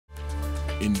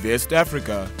Invest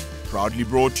Africa, proudly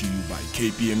brought to you by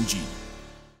KPMG.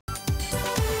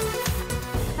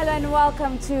 Hello and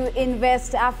welcome to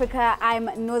Invest Africa. I'm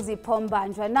Nozi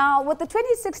Pombanjwa. Now, with the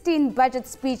 2016 budget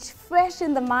speech fresh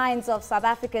in the minds of South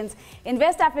Africans,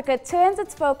 Invest Africa turns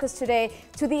its focus today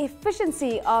to the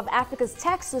efficiency of Africa's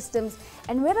tax systems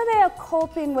and whether they are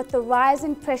coping with the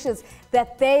rising pressures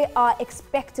that they are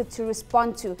expected to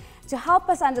respond to. To help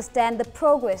us understand the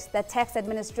progress that tax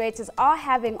administrators are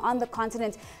having on the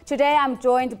continent, today I'm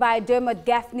joined by Dermot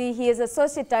Gaffeny. He is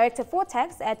Associate Director for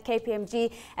Tax at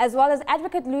KPMG, as well as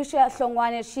Advocate Lucia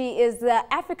Hlongwane. She is the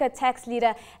Africa Tax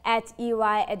Leader at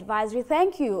EY Advisory.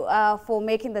 Thank you for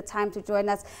making the time to join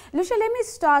us. Lucia, let me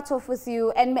start off with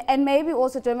you, and maybe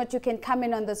also Dermot, you can come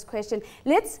in on this question.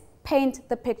 Let's paint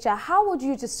the picture. How would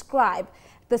you describe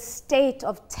the state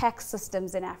of tax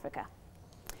systems in Africa?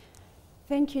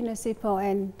 Thank you, Nosipo,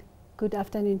 and good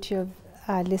afternoon to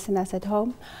your listeners at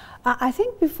home. I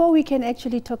think before we can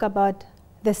actually talk about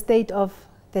the state of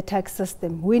the tax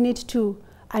system, we need to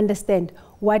understand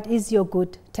what is your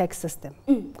good tax system.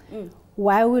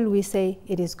 Why will we say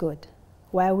it is good?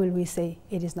 Why will we say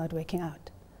it is not working out?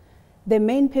 The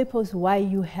main purpose why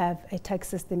you have a tax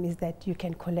system is that you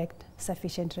can collect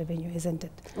sufficient revenue, isn't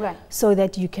it? Right. So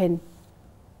that you can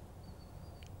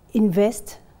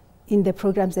invest in the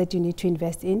programs that you need to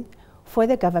invest in. For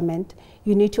the government,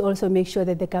 you need to also make sure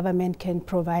that the government can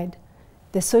provide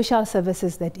the social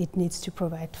services that it needs to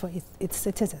provide for its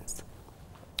citizens.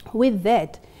 With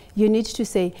that, you need to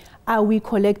say, are we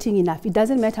collecting enough? It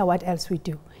doesn't matter what else we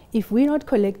do. If we're not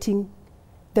collecting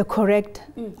the correct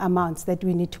amounts that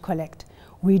we need to collect,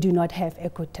 we do not have a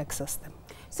good tax system.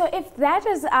 So if that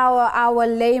is our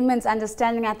layman's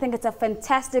understanding, I think it's a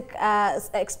fantastic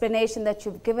explanation that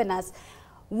you've given us.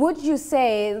 Would you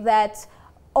say that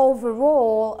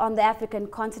overall on the African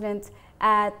continent,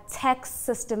 tax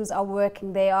systems are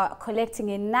working? They are collecting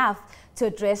enough to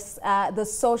address the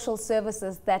social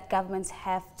services that governments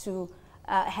have to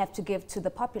give to the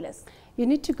populace? You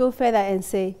need to go further and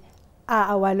say,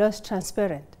 are our laws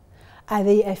transparent? Are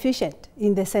they efficient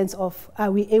in the sense of,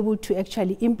 are we able to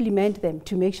actually implement them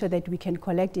to make sure that we can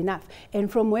collect enough?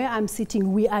 And from where I'm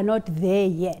sitting, we are not there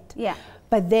yet. Yeah.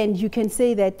 But then you can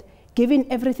say that given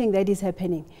everything that is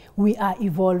happening, we are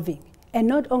evolving. And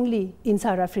not only in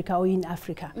South Africa or in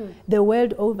Africa, the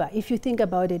world over. If you think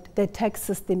about it, the tax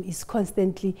system is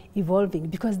constantly evolving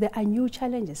because there are new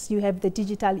challenges. You have the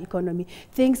digital economy,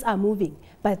 things are moving.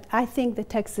 But I think the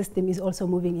tax system is also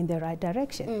moving in the right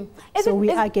direction. So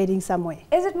we are getting somewhere.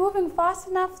 Is it moving fast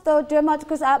enough though, Dermot?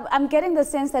 Because I'm getting the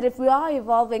sense that if we are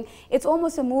evolving, it's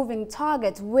almost a moving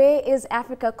target. Where is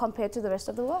Africa compared to the rest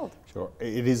of the world? Sure,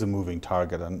 it is a moving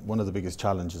target, and one of the biggest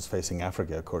challenges facing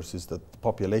Africa, of course, is that the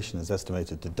population is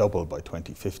estimated to double by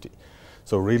 2050.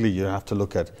 So really you have to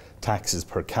look at taxes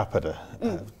per capita,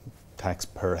 tax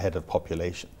per head of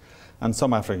population. And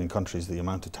some African countries, the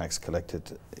amount of tax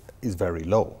collected is very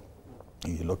low.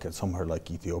 You look at somewhere like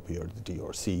Ethiopia or the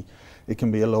DRC, it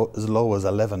can be as low as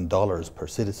 $11 per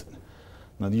citizen.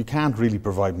 Now, you can't really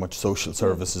provide much social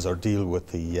services or deal with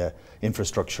the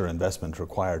infrastructure investment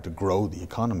required to grow the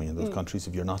economy in those countries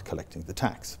if you're not collecting the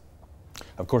tax.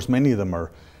 Of course, many of them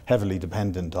are heavily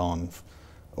dependent on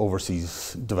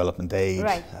overseas development aid,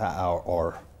 right,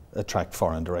 or attract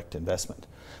foreign direct investment,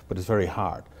 but it's very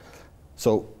hard.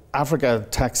 So Africa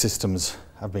tax systems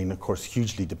have been, of course,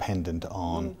 hugely dependent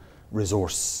on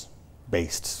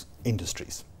resource-based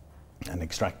industries and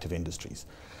extractive industries.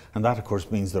 And that, of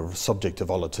course, means they're subject to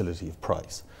volatility of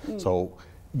price. So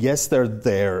yes, they're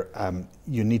there.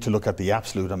 You need to look at the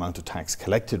absolute amount of tax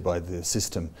collected by the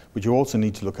system, but you also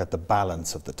need to look at the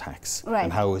balance of the tax, right,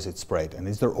 and how is it spread, and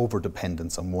is there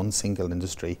over-dependence on one single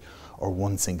industry or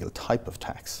one single type of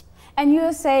tax. And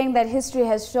you're saying that history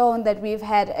has shown that we've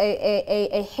had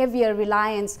a heavier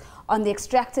reliance on the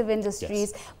extractive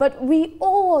industries, yes, but we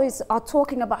always are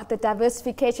talking about the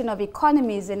diversification of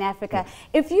economies in Africa.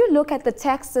 Yes. If you look at the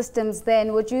tax systems,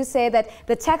 then would you say that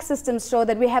the tax systems show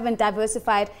that we haven't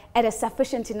diversified at a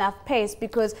sufficient enough pace?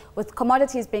 Because with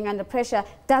commodities being under pressure,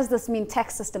 does this mean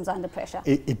tax systems are under pressure?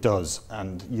 It does,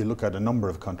 and you look at a number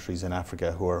of countries in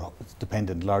Africa who are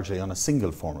dependent largely on a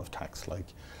single form of tax, like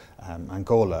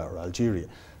Angola or Algeria,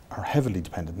 are heavily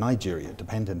dependent, Nigeria,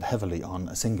 dependent heavily on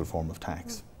a single form of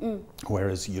tax.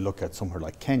 Whereas you look at somewhere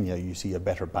like Kenya, you see a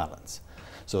better balance.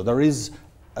 So there is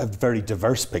a very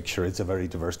diverse picture. It's a very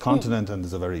diverse continent, and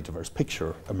there's a very diverse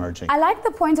picture emerging. I like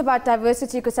the point about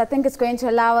diversity, because I think it's going to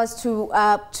allow us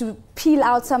to peel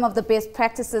out some of the best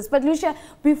practices. But Lucia,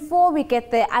 before we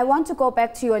get there, I want to go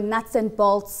back to your nuts and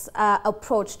bolts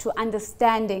approach to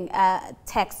understanding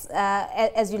tax,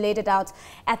 as you laid it out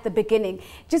at the beginning.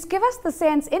 Just give us the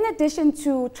sense, in addition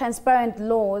to transparent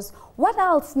laws, what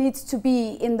else needs to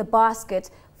be in the basket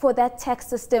for that tax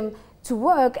system to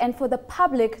work and for the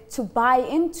public to buy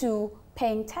into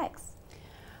paying tax?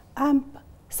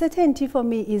 Certainty for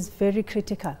me is very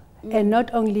critical, and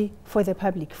not only for the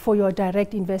public, for your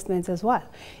direct investments as well.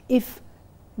 If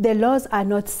the laws are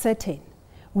not certain,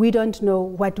 we don't know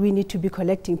what we need to be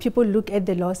collecting. People look at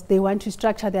the laws, they want to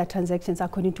structure their transactions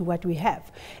according to what we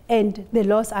have, and the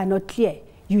laws are not clear.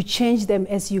 You change them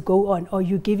as you go on, or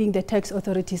you're giving the tax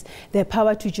authorities the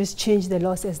power to just change the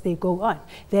laws as they go on.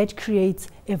 That creates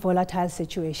a volatile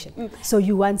situation. So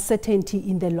you want certainty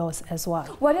in the laws as well.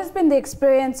 What has been the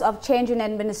experience of change in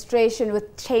administration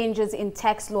with changes in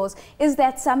tax laws? Is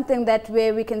that something that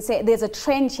where we can say there's a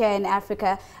trend here in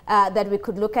Africa that we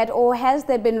could look at, or has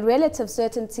there been relative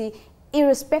certainty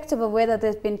irrespective of whether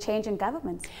there's been change in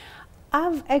governments?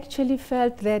 I've actually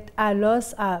felt that our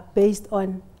laws are based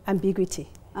on ambiguity.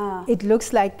 It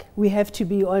looks like we have to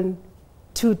be on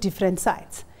two different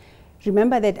sides.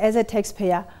 Remember that as a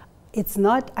taxpayer, it's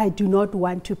not I do not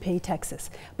want to pay taxes,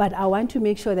 but I want to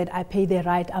make sure that I pay the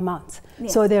right amounts.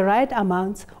 Yes. So the right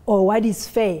amounts, or what is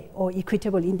fair or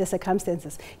equitable in the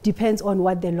circumstances, depends on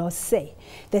what the laws say.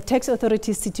 The tax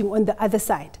authorities sitting on the other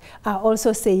side are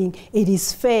also saying it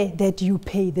is fair that you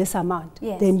pay this amount.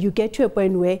 Yes. Then you get to a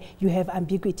point where you have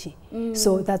ambiguity.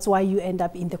 So that's why you end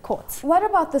up in the courts. What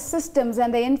about the systems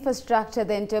and the infrastructure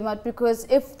then, Dermot? Because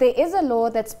if there is a law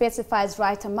that specifies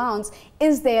right amounts,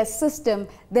 is there a system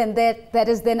then that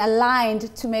is then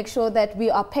aligned to make sure that we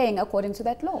are paying according to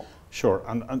that law? Sure,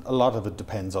 and a lot of it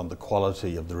depends on the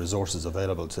quality of the resources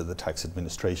available to the tax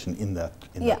administration in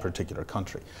that particular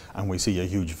country. And we see a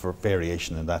huge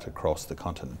variation in that across the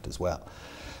continent as well.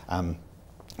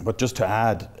 But just to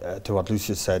add to what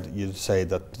Lucia said, you'd say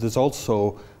that there's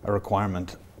also a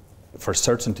requirement for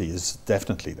certainty is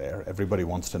definitely there. Everybody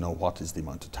wants to know what is the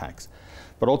amount of tax.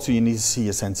 But also you need to see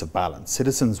a sense of balance.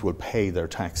 Citizens will pay their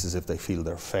taxes if they feel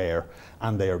they're fair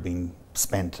and they are being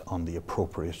spent on the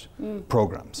appropriate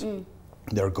programs.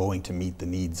 They're going to meet the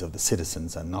needs of the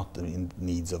citizens and not the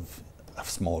needs of a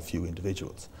small few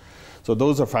individuals. So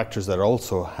those are factors that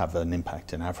also have an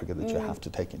impact in Africa that you have to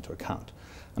take into account.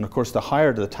 And of course, the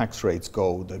higher the tax rates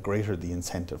go, the greater the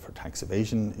incentive for tax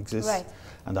evasion exists,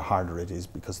 and the harder it is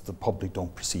because the public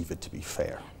don't perceive it to be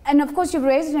fair. And of course, you've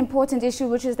raised an important issue,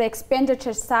 which is the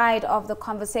expenditure side of the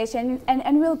conversation,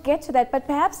 and we'll get to that. But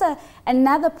perhaps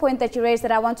another point that you raised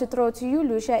that I want to throw to you,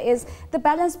 Lucia, is the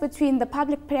balance between the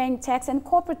public paying tax and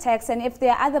corporate tax, and if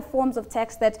there are other forms of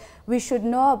tax that we should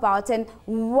know about, and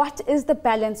what is the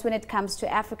balance when it comes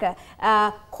to Africa?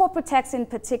 Corporate tax in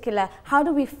particular, how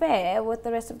do we fare with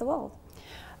the rest of the world?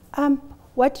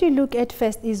 What you look at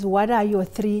first is what are your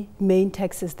three main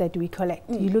taxes that we collect.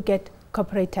 You look at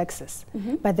corporate taxes,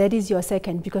 but that is your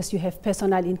second because you have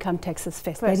personal income taxes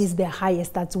first. That is the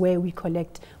highest, that's where we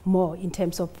collect more in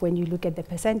terms of when you look at the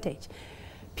percentage.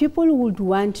 People would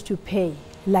want to pay,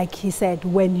 like he said,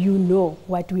 when you know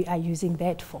what we are using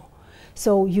that for.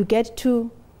 So you get to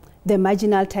the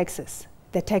marginal taxes,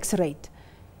 the tax rate.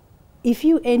 If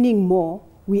you're earning more,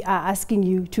 we are asking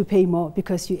you to pay more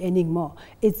because you're earning more.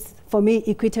 It's, for me,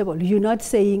 equitable. You're not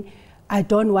saying, I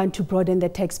don't want to broaden the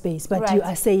tax base, but you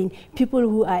are saying people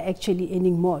who are actually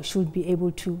earning more should be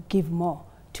able to give more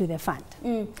to the fund.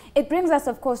 It brings us,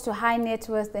 of course, to high net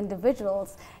worth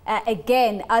individuals.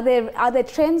 Again, are there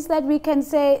trends that we can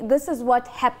say this is what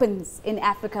happens in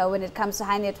Africa when it comes to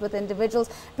high net worth individuals?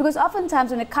 Because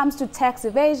oftentimes when it comes to tax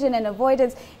evasion and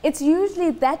avoidance, it's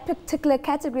usually that particular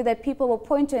category that people will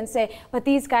point to and say, but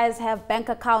these guys have bank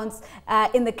accounts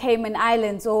in the Cayman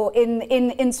Islands or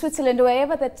in Switzerland or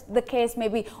wherever the case may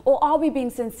be. Or are we being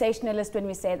sensationalist when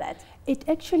we say that? It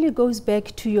actually goes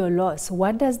back to your laws.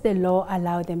 What does the law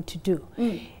allow them to do?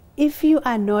 If you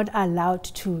are not allowed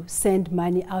to send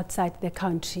money outside the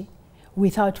country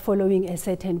without following a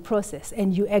certain process,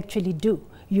 and you actually do,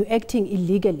 you're acting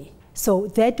illegally. So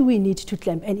that we need to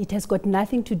claim, and it has got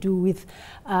nothing to do with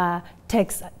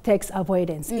tax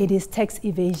avoidance. It is tax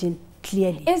evasion,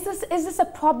 clearly. Is this a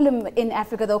problem in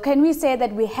Africa, though? Can we say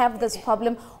that we have this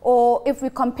problem, or if we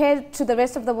compare it to the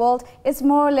rest of the world, it's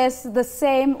more or less the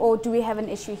same, or do we have an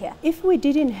issue here? If we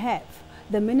didn't have,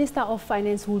 the Minister of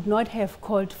Finance would not have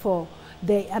called for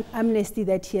the amnesty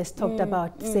that he has talked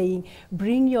about, saying,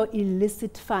 bring your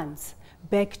illicit funds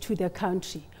back to the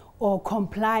country, or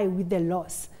comply with the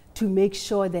laws to make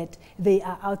sure that they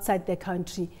are outside the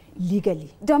country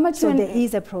legally. Dermot, so there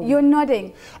is a problem. You're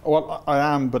nodding. Well, I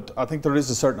am, but I think there is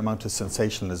a certain amount of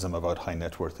sensationalism about high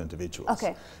net worth individuals.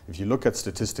 Okay. If you look at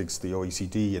statistics the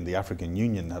OECD and the African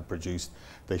Union have produced,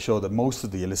 they show that most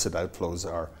of the illicit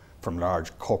outflows are from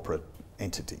large corporate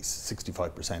entities.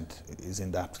 65% is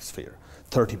in that sphere.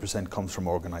 30% comes from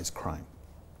organized crime.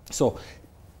 So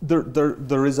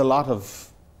there is a lot of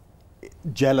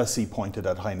jealousy pointed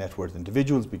at high net worth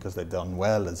individuals because they've done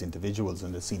well as individuals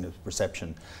and they've seen a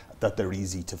perception that they're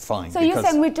easy to find. So you're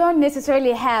saying we don't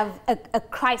necessarily have a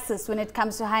crisis when it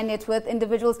comes to high net worth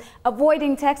individuals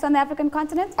avoiding tax on the African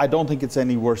continent? I don't think it's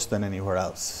any worse than anywhere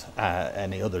else,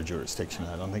 any other jurisdiction.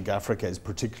 I don't think Africa is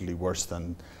particularly worse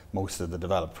than most of the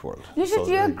developed world. Lucia, So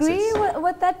do you agree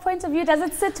with that point of view? Does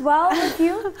it sit well with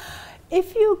you?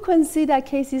 If you consider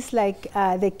cases like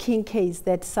the King case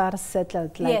that SARS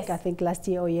settled, like Yes. I think last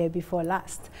year or year before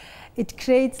last, it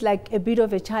creates like a bit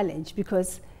of a challenge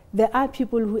because there are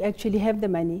people who actually have the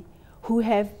money, who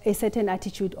have a certain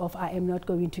attitude of I am not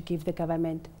going to give the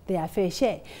government their fair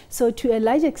share. So to a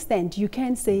large extent, you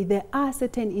can say there are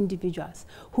certain individuals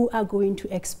who are going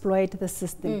to exploit the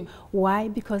system. Why?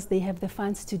 Because they have the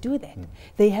funds to do that.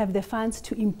 They have the funds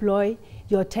to employ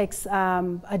your tax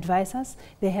advisors.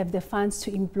 They have the funds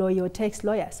to employ your tax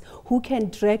lawyers who can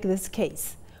drag this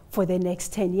case for the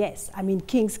next 10 years. I mean,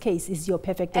 King's case is your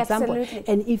perfect example.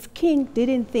 And if King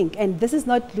didn't think, and this is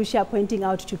not Lucia pointing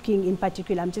out to King in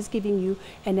particular, I'm just giving you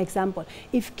an example.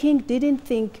 If King didn't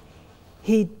think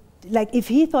if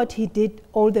he thought he did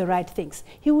all the right things,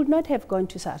 he would not have gone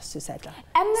to SARS to settle.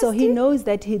 Amnesty? So he knows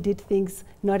that he did things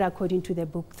not according to the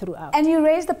book throughout. And you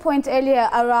raised the point earlier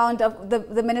around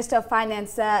the Minister of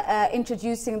Finance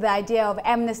introducing the idea of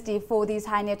amnesty for these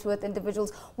high net worth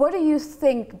individuals. What do you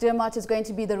think, Dermot, is going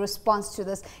to be the response to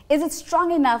this? Is it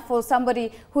strong enough for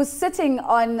somebody who's sitting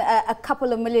on a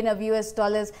couple of million of US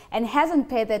dollars and hasn't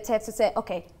paid their tax to say,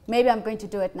 okay, maybe I'm going to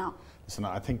do it now? Listen,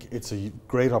 I think it's a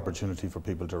great opportunity for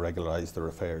people to regularize their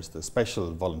affairs. The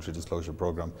special voluntary disclosure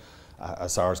program,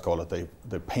 as SARS call it,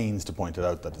 they're pains to point it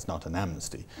out that it's not an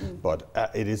amnesty, but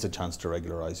it is a chance to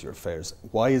regularize your affairs.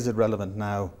 Why is it relevant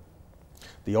now?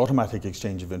 The automatic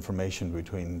exchange of information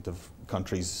between the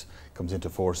countries comes into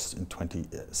force in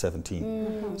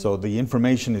 2017. So the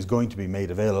information is going to be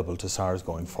made available to SARS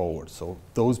going forward. So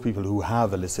those people who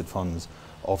have illicit funds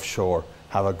offshore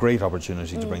have a great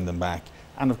opportunity to bring them back.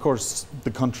 And of course, the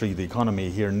country, the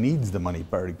economy here needs the money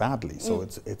very badly. So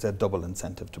it's a double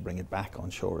incentive to bring it back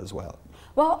on shore as well.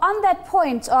 Well, on that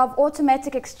point of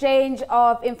automatic exchange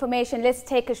of information, let's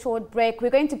take a short break.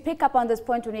 We're going to pick up on this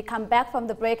point when we come back from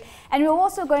the break. And we're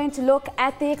also going to look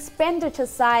at the expenditure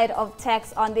side of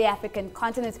tax on the African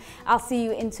continent. I'll see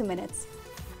you in 2 minutes.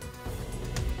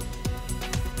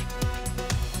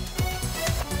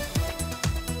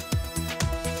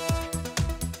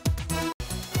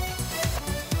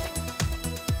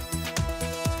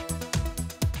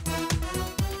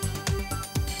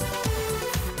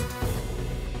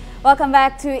 Welcome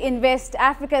back to Invest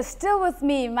Africa. Still with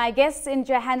me, my guest in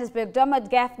Johannesburg, Dermot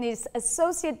Gaffeny is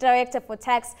Associate Director for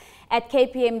Tax at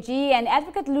KPMG, and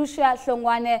Advocate Lucia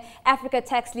Hlongwane, Africa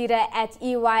Tax Leader at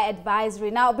EY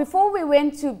Advisory. Now, before we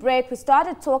went to break, we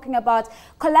started talking about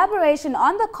collaboration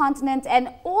on the continent and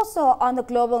also on the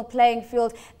global playing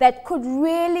field that could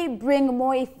really bring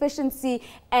more efficiency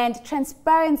and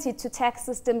transparency to tax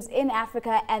systems in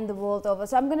Africa and the world over.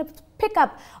 So I'm going to pick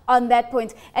up on that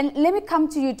point. And let me come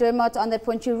to you, Dermot, on that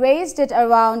point. You raised it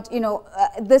around,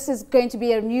 this is going to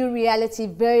be a new reality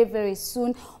very, very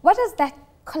soon. What does that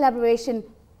collaboration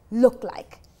look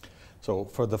like? So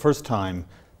for the first time,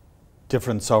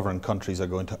 different sovereign countries are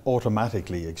going to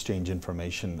automatically exchange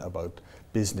information about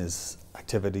business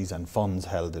activities and funds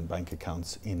held in bank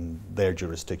accounts in their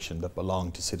jurisdiction that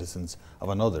belong to citizens of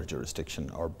another jurisdiction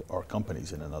or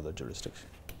companies in another jurisdiction.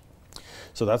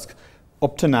 So that's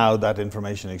up to now, that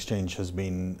information exchange has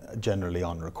been generally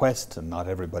on request and not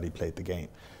everybody played the game.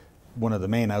 One of the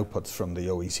main outputs from the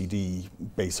OECD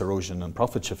base erosion and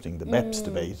profit shifting, the BEPS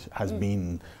debate, has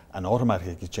been an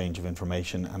automatic exchange of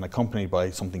information and accompanied by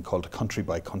something called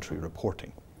country-by-country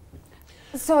reporting.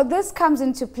 So this comes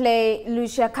into play,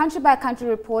 Lucia, country-by-country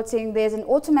reporting. There's an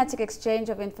automatic exchange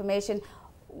of information.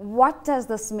 What does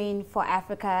this mean for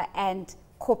Africa and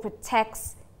corporate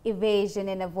tax evasion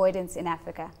and avoidance in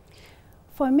Africa?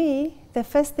 For me, the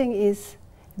first thing is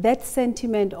that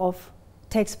sentiment of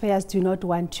taxpayers do not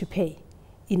want to pay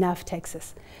enough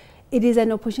taxes. It is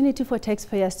an opportunity for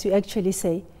taxpayers to actually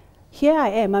say, here I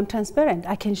am, I'm transparent.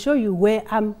 I can show you where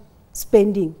I'm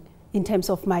spending in terms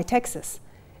of my taxes.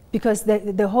 because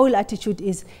the whole attitude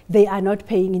is they are not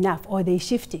paying enough or they're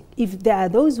shifting. If there are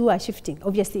those who are shifting,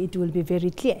 obviously it will be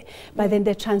very clear. But then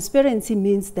the transparency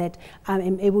means that I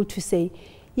am able to say,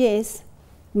 yes,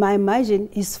 my margin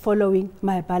is following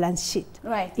my balance sheet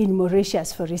in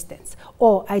Mauritius, for instance.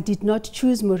 Or I did not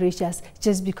choose Mauritius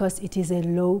just because it is a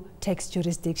low tax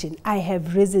jurisdiction. I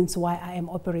have reasons why I am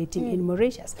operating in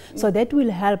Mauritius. So that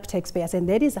will help taxpayers, and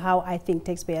that is how I think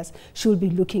taxpayers should be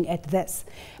looking at this.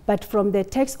 But from the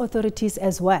tax authorities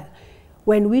as well,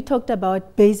 when we talked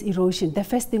about base erosion, the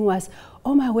first thing was,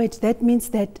 oh my word, that means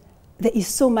that there is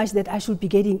so much that I should be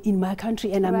getting in my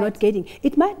country and I'm not getting.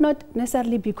 It might not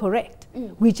necessarily be correct.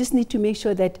 We just need to make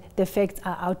sure that the facts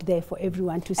are out there for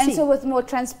everyone to see. And so with more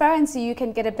transparency, you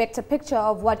can get a better picture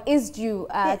of what is due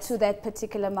to that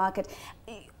particular market.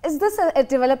 Is this a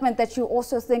development that you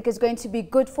also think is going to be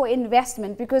good for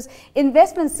investment? Because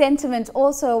investment sentiment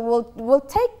also will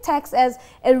take tax as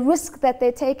a risk that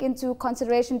they take into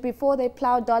consideration before they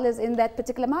plow dollars in that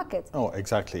particular market. Oh,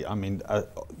 exactly. I mean,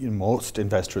 most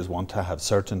investors want to have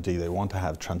certainty. They want to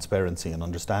have transparency and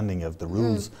understanding of the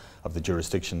rules of the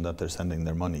jurisdiction that they're sending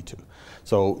their money to.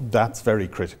 So that's very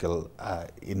critical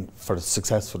for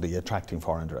successfully attracting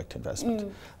foreign direct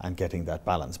investment and getting that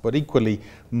balance. But equally,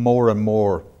 more and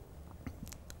more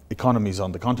economies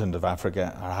on the continent of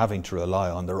Africa are having to rely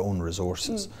on their own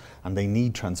resources, and they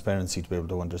need transparency to be able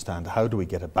to understand how do we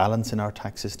get a balance in our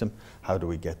tax system, how do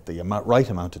we get the right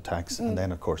amount of tax, and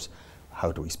then, of course,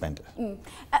 how do we spend it.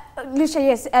 Lucia,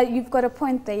 yes, you've got a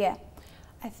point there, yeah.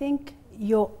 I think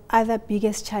your other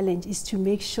biggest challenge is to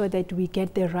make sure that we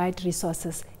get the right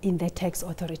resources in the tax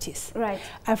authorities. Right.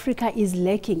 Africa is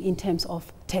lacking in terms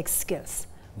of tax skills.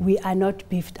 We are not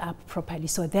beefed up properly,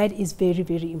 so that is very,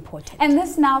 very important. And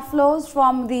this now flows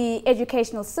from the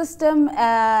educational system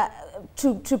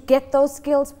to get those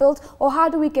skills built, or how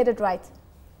do we get it right?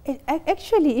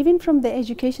 Actually, even from the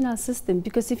educational system,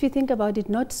 because if you think about it,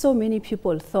 not so many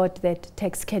people thought that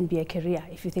tax can be a career,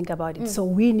 if you think about it. So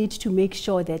we need to make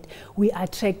sure that we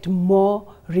attract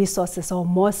more resources or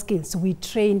more skills. We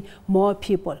train more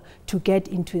people to get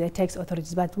into the tax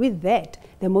authorities. But with that,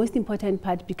 the most important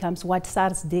part becomes what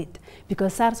SARS did,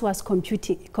 because SARS was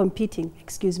competing,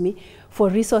 for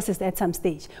resources at some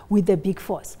stage with the big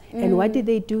fours. And what did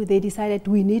they do? They decided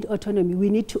we need autonomy. We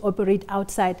need to operate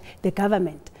outside the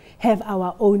government, have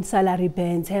our own salary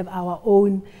bands, have our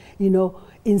own,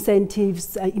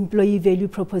 incentives, employee value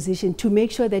proposition to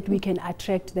make sure that we can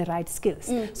attract the right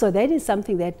skills. So that is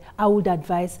something that I would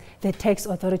advise the tax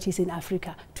authorities in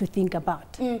Africa to think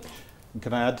about.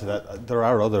 Can I add to that? There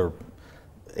are other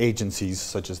agencies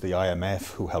such as the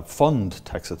IMF who help fund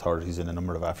tax authorities in a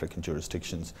number of African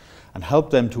jurisdictions and help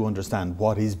them to understand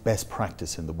what is best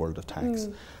practice in the world of tax.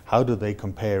 How do they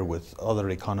compare with other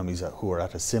economies who are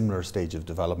at a similar stage of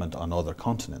development on other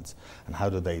continents, and how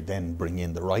do they then bring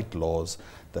in the right laws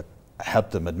that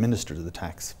help them administer the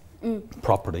tax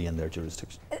properly in their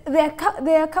jurisdiction? There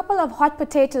are a couple of hot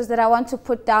potatoes that I want to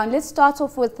put down. Let's start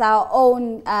off with our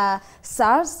own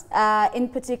SARS. In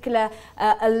particular,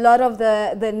 a lot of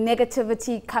the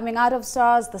negativity coming out of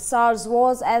SARS, the SARS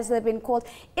wars as they've been called.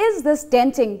 Is this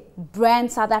denting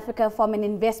brand South Africa from an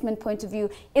investment point of view?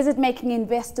 Is it making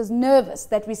investors nervous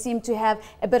that we seem to have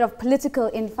a bit of political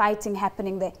infighting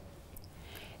happening there?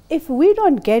 If we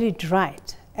don't get it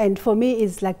right, and for me,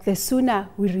 it's like the sooner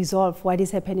we resolve what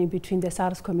is happening between the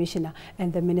SARS commissioner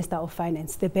and the Minister of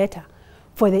Finance, the better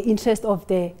for the interest of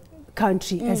the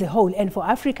country as a whole, and for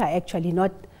Africa actually,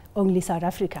 not only South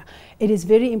Africa. It is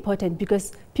very important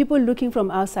because people looking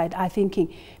from outside are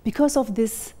thinking, because of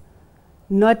this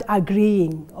not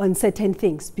agreeing on certain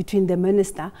things between the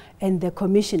minister and the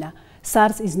commissioner,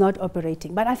 SARS is not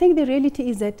operating. But I think the reality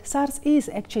is that SARS is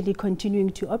actually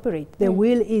continuing to operate. The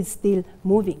wheel is still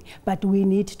moving, but we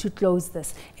need to close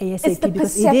this ASAP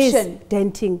because it is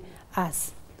denting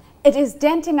us. It is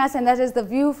denting us, and that is the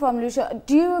view from Lucia.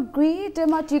 Do you agree,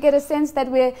 Dermot? Do you get a sense that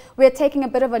we're taking a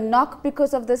bit of a knock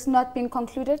because of this not being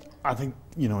concluded? I think,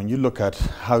 when you look at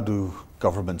how do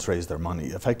governments raise their money,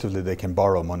 effectively they can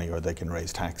borrow money or they can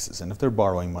raise taxes. And if they're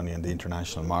borrowing money in the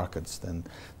international markets, then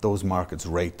those markets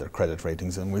rate their credit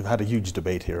ratings. And we've had a huge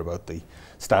debate here about the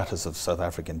status of South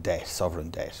African debt, sovereign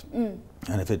debt. And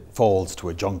if it falls to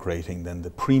a junk rating, then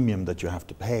the premium that you have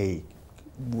to pay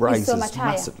rises so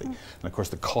massively. And of course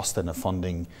the cost then of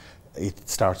funding, it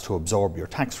starts to absorb your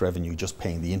tax revenue just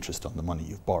paying the interest on the money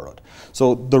you've borrowed.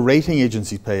 So the rating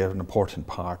agencies play an important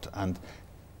part, and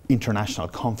international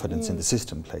confidence in the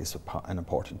system plays an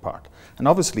important part. And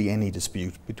obviously any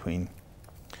dispute between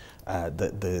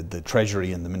the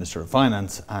Treasury and the Minister of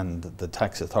Finance and the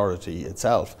tax authority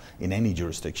itself in any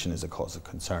jurisdiction is a cause of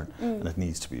concern, and it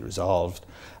needs to be resolved.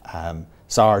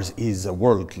 SARS is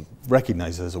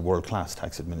recognised as a world-class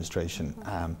tax administration,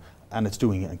 and it's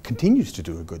doing and continues to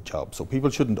do a good job. So people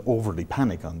shouldn't overly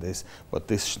panic on this, but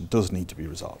this does need to be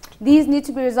resolved. These need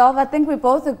to be resolved. I think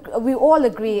we all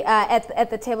agree at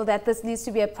the table that this needs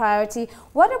to be a priority.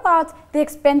 What about the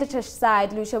expenditure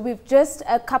side, Lucia? We've just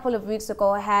a couple of weeks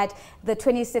ago had the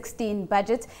 2016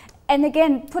 budget. And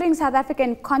again, putting South Africa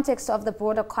in context of the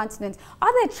broader continent,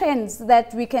 are there trends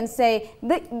that we can say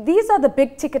these are the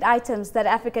big ticket items that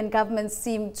African governments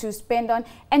seem to spend on?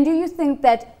 And do you think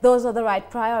that those are the right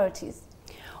priorities?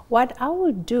 What I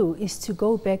would do is to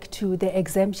go back to the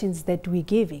exemptions that we're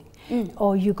giving,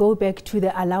 or you go back to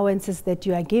the allowances that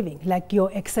you are giving, like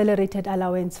your accelerated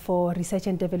allowance for research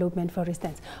and development, for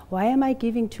instance. Why am I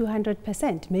giving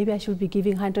 200%? Maybe I should be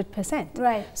giving 100%.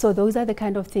 Right. So those are the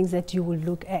kind of things that you will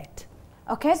look at.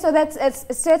 Okay, so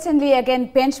it's certainly,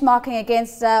 again, benchmarking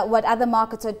against what other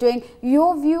markets are doing.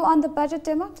 Your view on the budget,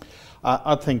 Dermot?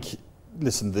 I think,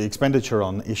 listen, the expenditure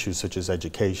on issues such as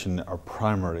education are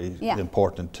primarily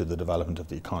important to the development of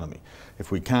the economy.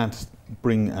 If we can't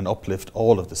bring and uplift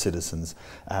all of the citizens,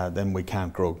 then we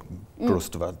can't grow gross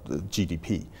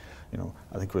GDP. You know,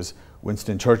 I think it was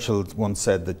Winston Churchill once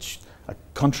said that a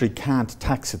country can't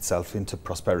tax itself into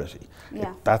prosperity.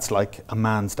 That's like a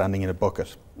man standing in a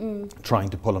bucket trying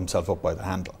to pull himself up by the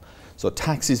handle. So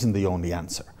tax isn't the only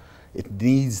answer.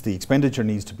 The expenditure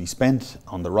needs to be spent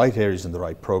on the right areas and the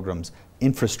right programs.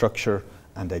 Infrastructure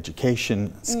and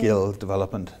education, skill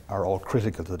development are all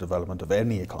critical to the development of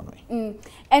any economy.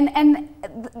 And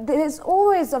there's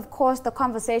always, of course, the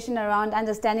conversation around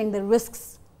understanding the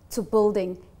risks to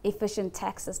building efficient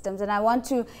tax systems. And I want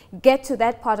to get to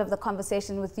that part of the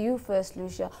conversation with you first,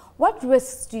 Lucia. What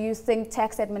risks do you think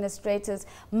tax administrators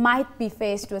might be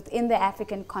faced with in the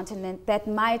African continent that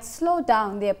might slow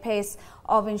down their pace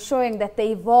of ensuring that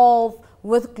they evolve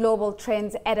with global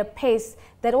trends at a pace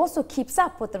that also keeps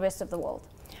up with the rest of the world?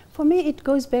 For me, it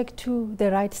goes back to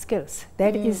the right skills.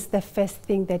 That is the first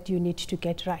thing that you need to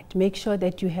get right. Make sure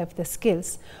that you have the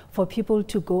skills for people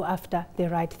to go after the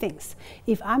right things.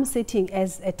 If I'm sitting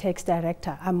as a tax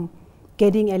director, I'm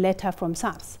getting a letter from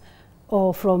SARS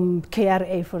or from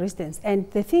KRA, for instance, and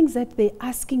the things that they're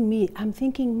asking me, I'm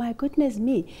thinking, my goodness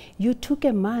me, you took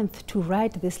a month to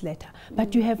write this letter,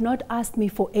 but you have not asked me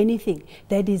for anything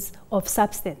that is of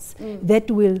substance, that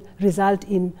will result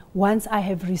in, once I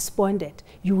have responded,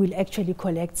 you will actually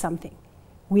collect something.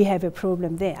 We have a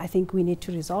problem there. I think we need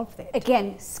to resolve that.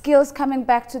 Again, skills coming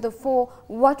back to the fore.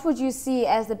 What would you see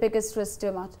as the biggest risk,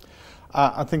 Dermot?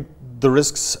 I think the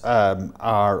risks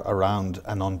are around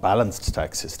an unbalanced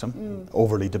tax system,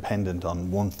 overly dependent on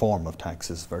one form of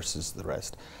taxes versus the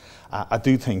rest. I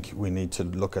do think we need to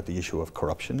look at the issue of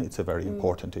corruption. It's a very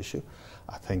important issue.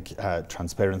 I think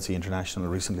Transparency International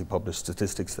recently published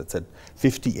statistics that said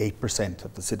 58%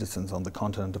 of the citizens on the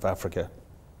continent of Africa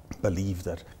believe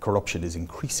that corruption is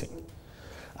increasing.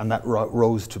 And that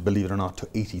rose to, believe it or not, to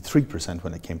 83%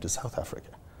 when it came to South Africa.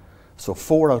 So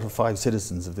 4 out of 5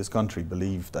 citizens of this country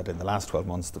believe that in the last 12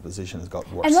 months the position has got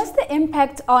worse. And what's the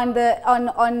impact on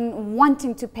on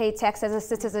wanting to pay tax as a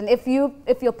citizen? If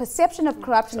your perception of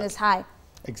corruption is high,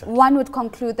 one would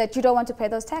conclude that you don't want to pay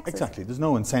those taxes. Exactly. There's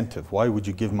no incentive. Why would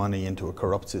you give money into a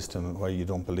corrupt system where you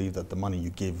don't believe that the money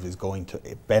you give is going to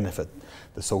benefit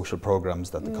the social programs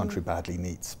that the country badly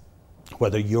needs,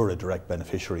 whether you're a direct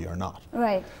beneficiary or not?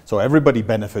 Right. So everybody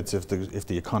benefits if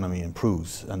the economy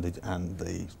improves and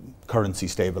the currency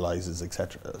stabilizes,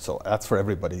 etc. So that's for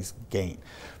everybody's gain.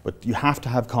 But you have to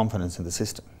have confidence in the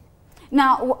system.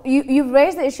 Now, you've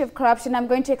raised the issue of corruption. I'm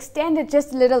going to extend it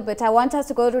just a little bit. I want us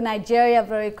to go to Nigeria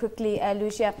very quickly,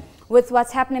 Lucia, with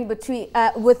what's happening between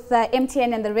with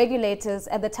MTN and the regulators,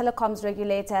 the telecoms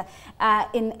regulator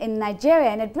in Nigeria.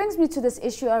 And it brings me to this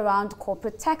issue around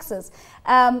corporate taxes.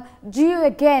 Do you,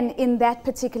 again, in that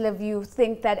particular view,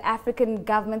 think that African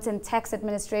governments and tax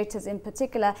administrators in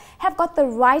particular have got the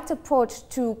right approach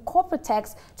to corporate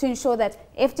tax to ensure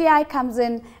that FDI comes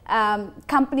in,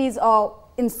 companies are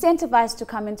incentivized to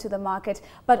come into the market,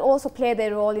 but also play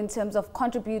their role in terms of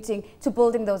contributing to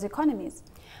building those economies?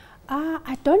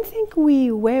 I don't think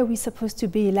where we're supposed to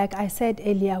be. Like I said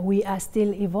earlier, we are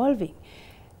still evolving.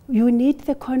 You need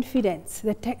the confidence.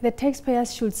 The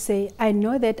taxpayers should say, I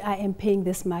know that I am paying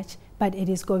this much, but it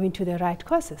is going to the right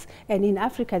causes. And in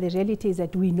Africa, the reality is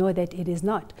that we know that it is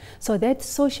not. So that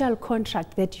social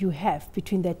contract that you have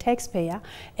between the taxpayer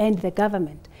and the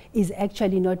government is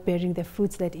actually not bearing the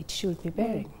fruits that it should be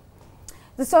bearing.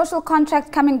 the social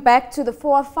contract coming back to the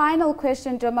fore. Final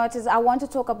question, Dermot, is I want to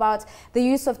talk about the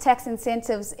use of tax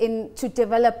incentives to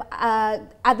develop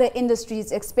other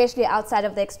industries, especially outside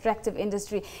of the extractive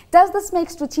industry. Does this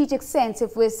make strategic sense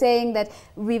if we're saying that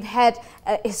we've had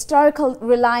a historical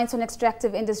reliance on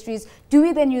extractive industries? Do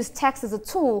we then use tax as a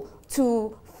tool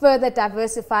to further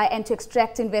diversify and to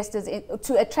attract investors,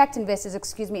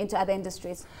 into other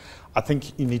industries? I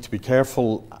think you need to be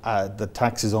careful that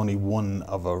tax is only one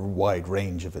of a wide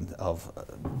range of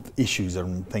issues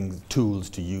and tools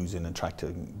to use in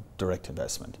attracting direct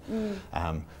investment.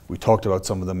 We talked about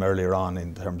some of them earlier on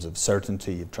in terms of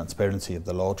certainty, of transparency of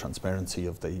the law, transparency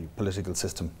of the political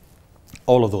system.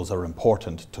 All of those are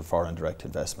important to foreign direct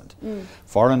investment.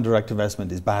 Foreign direct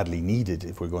investment is badly needed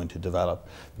if we're going to develop,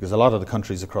 because a lot of the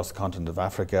countries across the continent of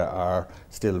Africa are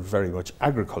still very much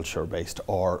agriculture based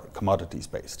or commodities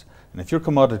based. And if you're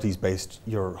commodities based,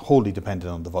 you're wholly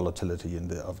dependent on the volatility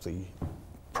of the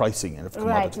pricing of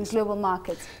commodities. Right, in global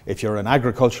markets. If you're an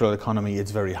agricultural economy,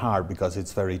 it's very hard because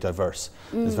it's very diverse.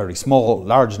 There's very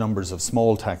large numbers of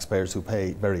small taxpayers who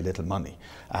pay very little money.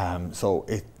 So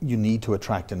you need to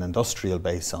attract an industrial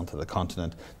base onto the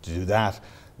continent. To do that,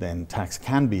 then tax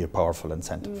can be a powerful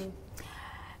incentive.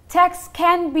 Tax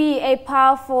can be a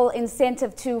powerful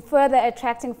incentive to further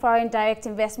attracting foreign direct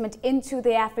investment into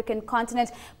the African continent,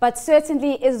 but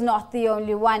certainly is not the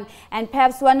only one. And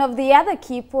perhaps one of the other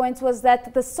key points was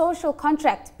that the social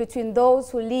contract between those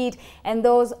who lead and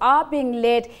those are being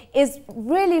led is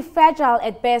really fragile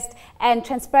at best, and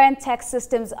transparent tax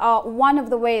systems are one of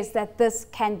the ways that this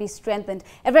can be strengthened.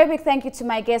 A very big thank you to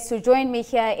my guests who joined me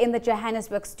here in the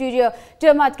Johannesburg studio: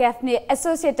 Dermot Gaffeny,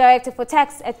 Associate Director for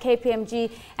Tax at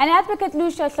KPMG, and Advocate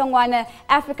Lucia Hlongwane,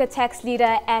 Africa Tax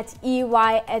Leader at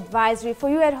EY Advisory. For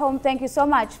you at home, thank you so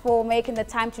much for making the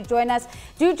time to join us.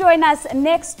 Do join us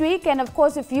next week. And of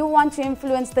course, if you want to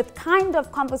influence the kind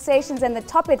of conversations and the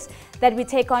topics that we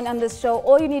take on this show,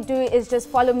 all you need to do is just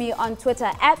follow me on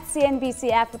Twitter at CNBC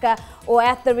Africa or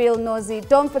at The Real Nosy.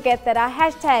 Don't forget that our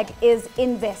hashtag is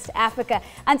InvestAfrica.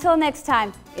 Until next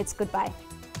time, it's goodbye.